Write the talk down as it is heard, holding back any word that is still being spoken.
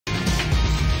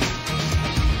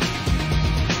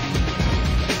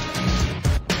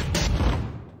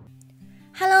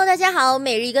家好，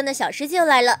每日一更的小师姐又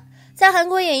来了。在韩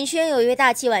国演艺圈有一位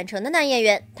大器晚成的男演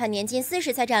员，他年近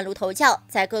40才崭露头角，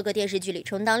在各个电视剧里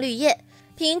充当绿叶，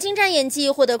凭精湛演技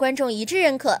获得观众一致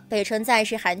认可，被称赞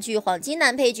是韩剧黄金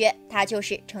男配角。他就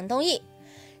是成东鎰。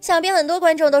想必很多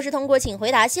观众都是通过《请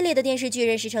回答》系列的电视剧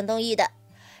认识成东鎰的。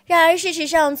然而事实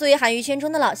上，作为韩娱圈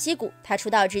中的老戏骨，他出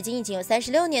道至今已经有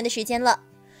36年的时间了。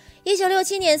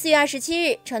1967年4月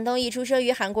27日，成东鎰出生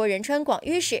于韩国仁川广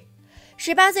域市。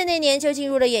18岁那年就进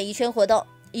入了演艺圈活动。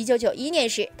1991年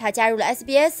时，他加入了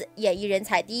SBS 演艺人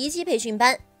才第1期培训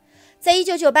班。在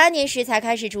1998年时，才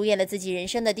开始主演了自己人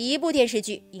生的第一部电视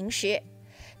剧《萤石》。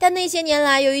但那些年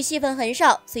来，由于戏份很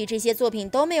少，所以这些作品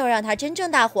都没有让他真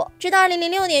正大火。直到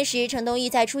2006年时，成东鎰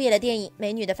在出演了电影《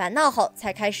美女的烦恼》后，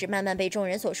才开始慢慢被众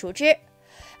人所熟知。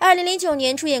2009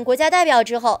年出演《国家代表》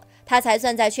之后，他才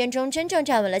算在圈中真正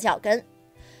站稳了脚跟，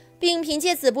并凭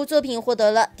借此部作品获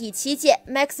得了第7届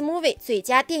Max Movie 最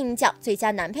佳电影奖、最佳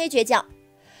男配角奖。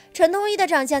成东鎰的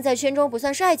长相在圈中不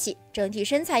算帅气，整体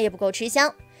身材也不够吃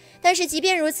香，但是即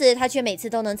便如此，他却每次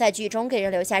都能在剧中给人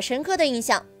留下深刻的印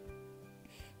象。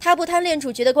他不贪恋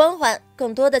主角的光环，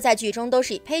更多的在剧中都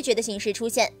是以配角的形式出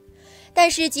现，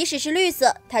但是即使是绿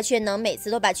色，他却能每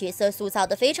次都把角色塑造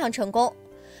得非常成功。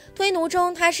推奴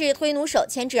中他是推奴手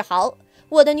千志豪，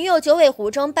我的女友九尾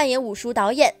狐中扮演武术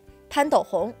导演潘斗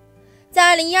红。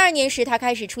在2012年时，他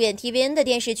开始出演 TVN 的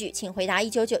电视剧《请回答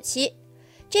1997》。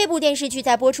这部电视剧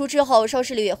在播出之后，收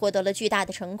视率也获得了巨大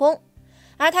的成功，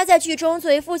而他在剧中作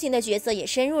为父亲的角色也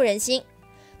深入人心。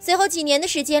随后几年的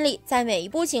时间里，在每一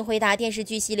部《请回答》电视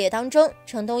剧系列当中，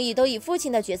成东鎰都以父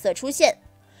亲的角色出现。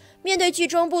面对剧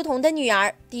中不同的女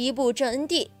儿，第一部郑恩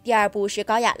地，第二部是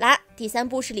高雅拉，第三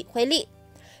部是李惠利，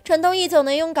成東鎰总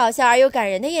能用搞笑而又感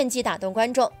人的演技打动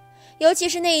观众，尤其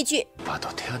是那一句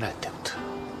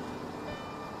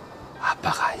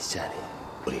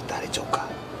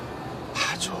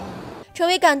成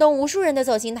为感动无数人的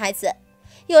走心台词。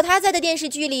有他在的电视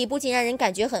剧里，不仅让人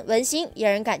感觉很温馨，也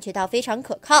让人感觉到非常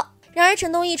可靠。然而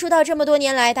成东鎰出道这么多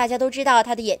年来，大家都知道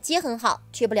他的演技很好，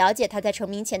却不了解他在成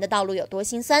名前的道路有多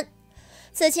辛酸。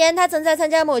此前他曾在参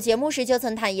加某节目时就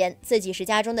曾坦言自己是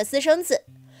家中的私生子，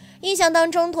印象当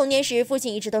中童年时父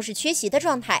亲一直都是缺席的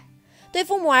状态，对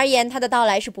父母而言他的到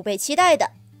来是不被期待的，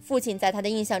父亲在他的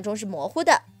印象中是模糊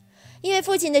的。因为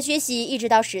父亲的缺席，一直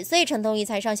到10岁成东鎰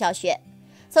才上小学，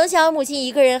从小母亲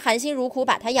一个人含辛茹苦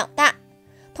把他养大。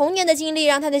童年的经历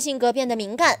让他的性格变得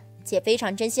敏感，且非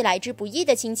常珍惜来之不易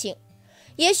的亲情。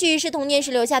也许是童年时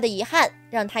留下的遗憾，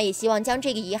让他也希望将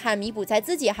这个遗憾弥补在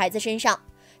自己孩子身上，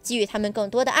给予他们更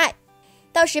多的爱。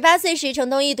到18岁时，成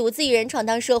东鎰独自一人闯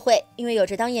荡社会，因为有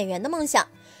着当演员的梦想，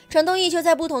成东鎰就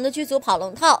在不同的剧组跑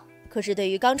龙套。可是对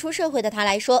于刚出社会的他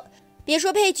来说，别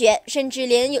说配角，甚至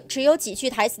连只有几句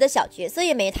台词的小角色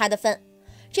也没他的份。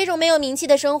这种没有名气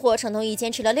的生活，成东鎰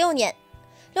坚持了6年。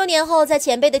6年后，在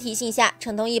前辈的提醒下，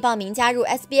成东鎰报名加入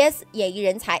SBS 演艺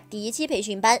人才第1期培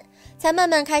训班，才慢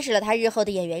慢开始了他日后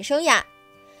的演员生涯。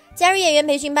加入演员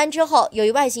培训班之后，由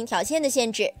于外形条件的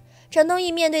限制，成东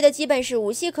鎰面对的基本是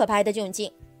无戏可拍的窘境。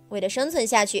为了生存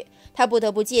下去，他不得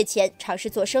不借钱尝试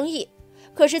做生意，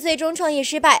可是最终创业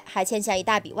失败，还欠下一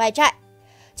大笔外债。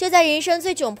就在人生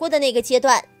最窘迫的那个阶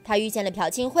段，他遇见了朴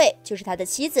庆惠，就是他的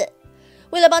妻子。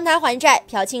为了帮他还债，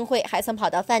朴庆惠还曾跑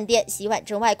到饭店洗碗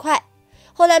挣外快。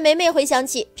后来每每回想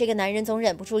起这个男人，总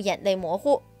忍不住眼泪模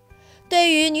糊。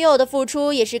对于女友的付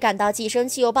出，也是感到既生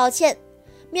气又抱歉。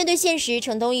面对现实，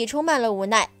成东鎰充满了无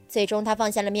奈。最终他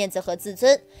放下了面子和自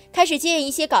尊，开始接演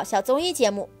一些搞笑综艺节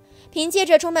目。凭借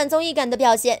着充满综艺感的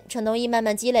表现，成东鎰慢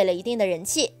慢积累了一定的人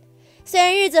气。虽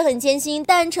然日子很艰辛，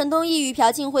但成东鎰与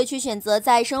朴庆惠却选择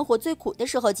在生活最苦的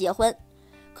时候结婚。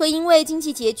可因为经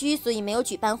济拮据，所以没有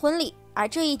举办婚礼，而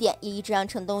这一点也一直让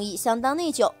成东鎰相当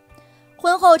内疚。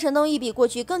婚后，成东鎰比过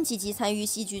去更积极参与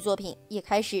戏剧作品，也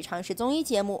开始尝试综艺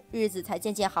节目，日子才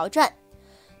渐渐好转。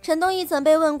成东鎰曾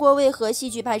被问过为何戏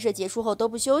剧拍摄结束后都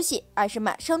不休息，而是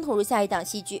马上投入下一档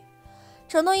戏剧。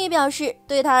成东鎰表示，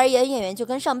对他而言，演员就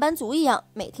跟上班族一样，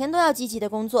每天都要积极的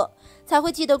工作，才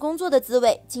会记得工作的滋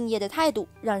味，敬业的态度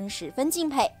让人十分敬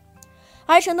佩。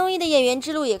而成东鎰的演员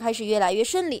之路也开始越来越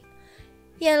顺利，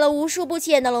演了无数部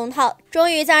起演的龙套，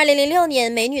终于在2006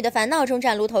年《美女的烦恼》中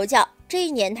崭露头角。这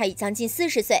一年他已将近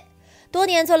40岁，多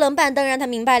年做冷板凳让他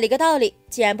明白了一个道理，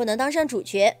既然不能当上主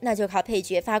角，那就靠配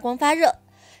角发光发热。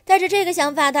带着这个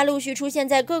想法，他陆续出现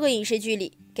在各个影视剧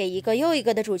里，给一个又一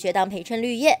个的主角当陪衬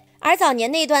绿叶。而早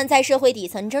年那段在社会底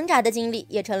层挣扎的经历，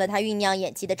也成了他酝酿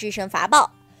演技的制胜法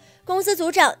宝。公司组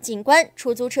长、警官、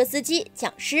出租车司机、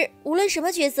讲师，无论什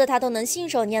么角色他都能信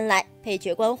手拈来，配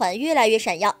角光环越来越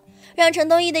闪耀，让成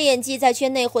东鎰的演技在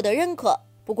圈内获得认可。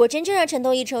不过，真正让陈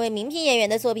东鎰成为名品演员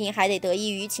的作品，还得得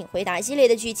益于《请回答》系列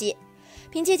的剧集。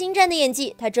凭借精湛的演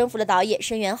技，他征服了导演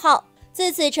申元浩，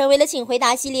自此成为了《请回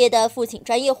答》系列的父亲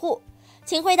专业户。《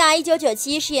请回答1997》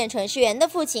饰演程世元的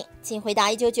父亲，《请回答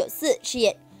1994》饰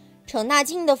演程纳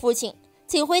静的父亲，《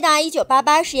请回答1988》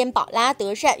饰演宝拉、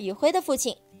德善、余晖的父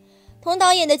亲。同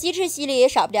导演的机智系列也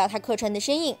少不了他客串的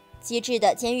身影，机智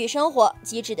的监狱生活、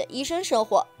机智的医生生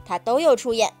活，他都有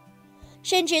出演。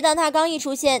甚至当他刚一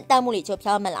出现，弹幕里就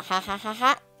飘满了哈哈哈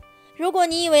哈。如果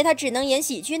你以为他只能演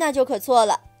喜剧，那就可错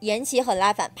了。演起狠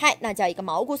辣反派，那叫一个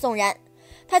毛骨悚然。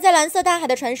他在《蓝色大海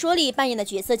的传说》里扮演的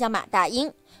角色叫马大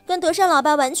英，跟德善老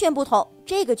爸完全不同。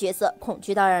这个角色恐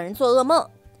惧到让人做噩梦。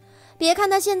别看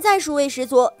他现在数位十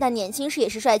足，但年轻时也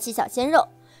是帅气小鲜肉，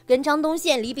跟张东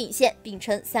宪、李秉宪并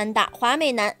称3大花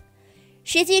美男。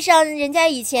实际上，人家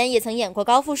以前也曾演过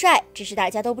高富帅，只是大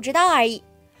家都不知道而已。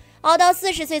熬到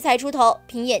40岁才出头，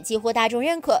凭演技获大众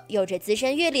认可，有着资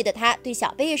深阅历的他，对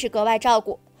小辈也是格外照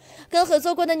顾，跟合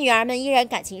作过的女儿们依然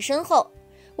感情深厚。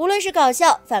无论是搞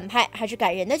笑、反派还是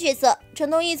感人的角色，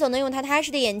陈东鎰总能用他踏实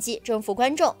的演技征服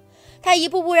观众。他一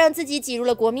步步让自己挤入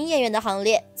了国民演员的行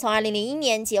列，从2001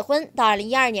年结婚到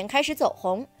2012年开始走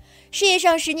红，事业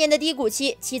上10年的低谷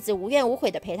期，妻子无怨无悔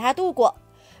地陪他度过。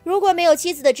如果没有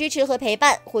妻子的支持和陪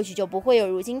伴，或许就不会有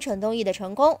如今陈东鎰的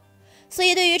成功。所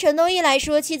以对于陈东鎰来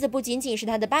说，妻子不仅仅是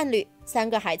他的伴侣，3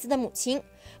个孩子的母亲，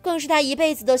更是他一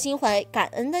辈子都心怀感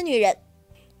恩的女人。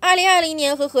2020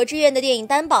年和何志远的电影《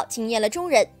担保》惊艳了众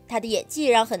人，他的演技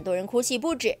让很多人哭泣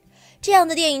不止。这样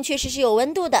的电影确实是有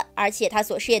温度的，而且他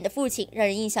所饰演的父亲让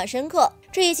人印象深刻。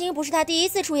这已经不是他第一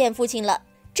次出演父亲了，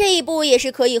这一部也是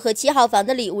可以和7号房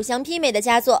的礼物相媲美的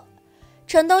佳作。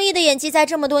陈东鎰的演技在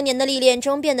这么多年的历练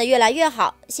中变得越来越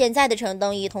好，现在的陈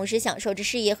东鎰同时享受着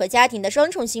事业和家庭的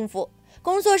双重幸福。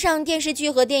工作上，电视剧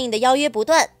和电影的邀约不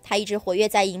断，他一直活跃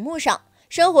在荧幕上。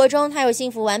生活中，他有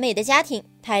幸福完美的家庭，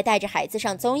他还带着孩子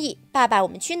上综艺《爸爸我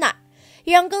们去哪儿》，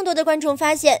也让更多的观众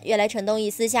发现，原来陈东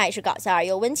鎰私下也是搞笑而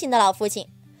又温情的老父亲。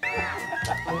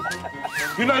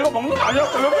原來個夢都大咗，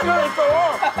佢邊個做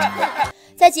啊？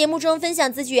在节目中分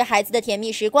享自己与孩子的甜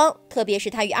蜜时光，特别是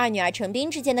他与2女儿陈冰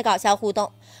之间的搞笑互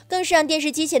动，更是让电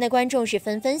视机前的观众是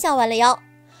纷纷笑弯了腰。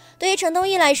对于陈东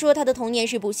鎰来说，他的童年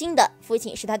是不幸的，父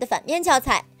亲是他的反面教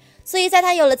材，所以在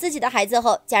他有了自己的孩子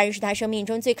后，家人是他生命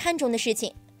中最看重的事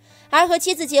情。而和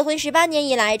妻子结婚18年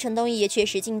以来，陈东鎰也确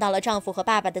实尽到了丈夫和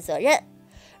爸爸的责任。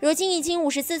如今已经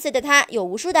54岁的他，有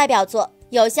无数代表作，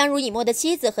有相濡以沫的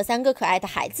妻子和3个可爱的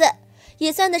孩子，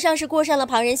也算得上是过上了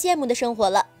旁人羡慕的生活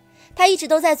了。他一直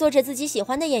都在做着自己喜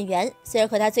欢的演员，虽然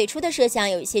和他最初的设想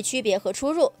有一些区别和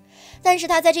出入，但是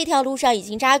他在这条路上已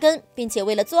经扎根，并且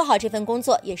为了做好这份工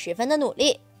作也十分的努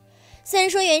力。虽然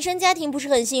说原生家庭不是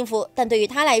很幸福，但对于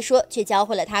他来说却教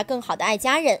会了他更好的爱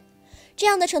家人。这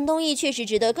样的陈东鎰确实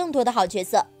值得更多的好角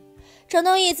色。陈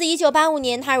东鎰自1985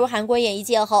年踏入韩国演艺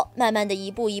界后，慢慢的一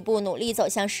步一步努力走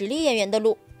向实力演员的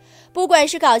路，不管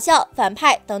是搞笑、反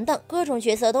派等等各种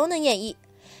角色都能演绎。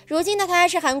如今的他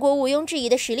是韩国毋庸置疑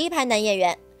的实力派男演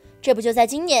员。这不就在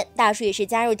今年，大叔也是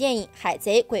加入电影《海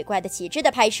贼鬼怪的旗帜》的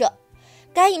拍摄。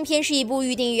该影片是一部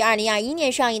预定于2021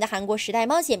年上映的韩国时代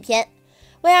冒险片，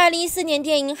为2014年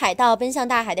电影《海盗奔向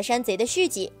大海的山贼》的续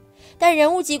集，但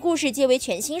人物及故事皆为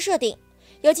全新设定，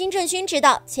由金正勋执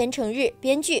导，千成日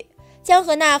编剧，姜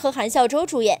河娜和韩孝周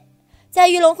主演。在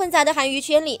鱼龙混杂的韩娱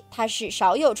圈里，他是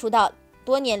少有出道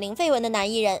多年零绯闻的男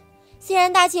艺人。虽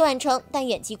然大器晚成，但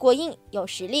演技过硬，有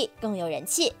实力，更有人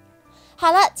气。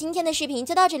好了，今天的视频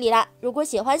就到这里啦。如果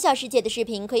喜欢小师姐的视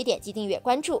频，可以点击订阅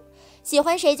关注。喜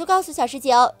欢谁就告诉小师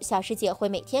姐哦，小师姐会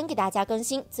每天给大家更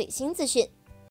新最新资讯。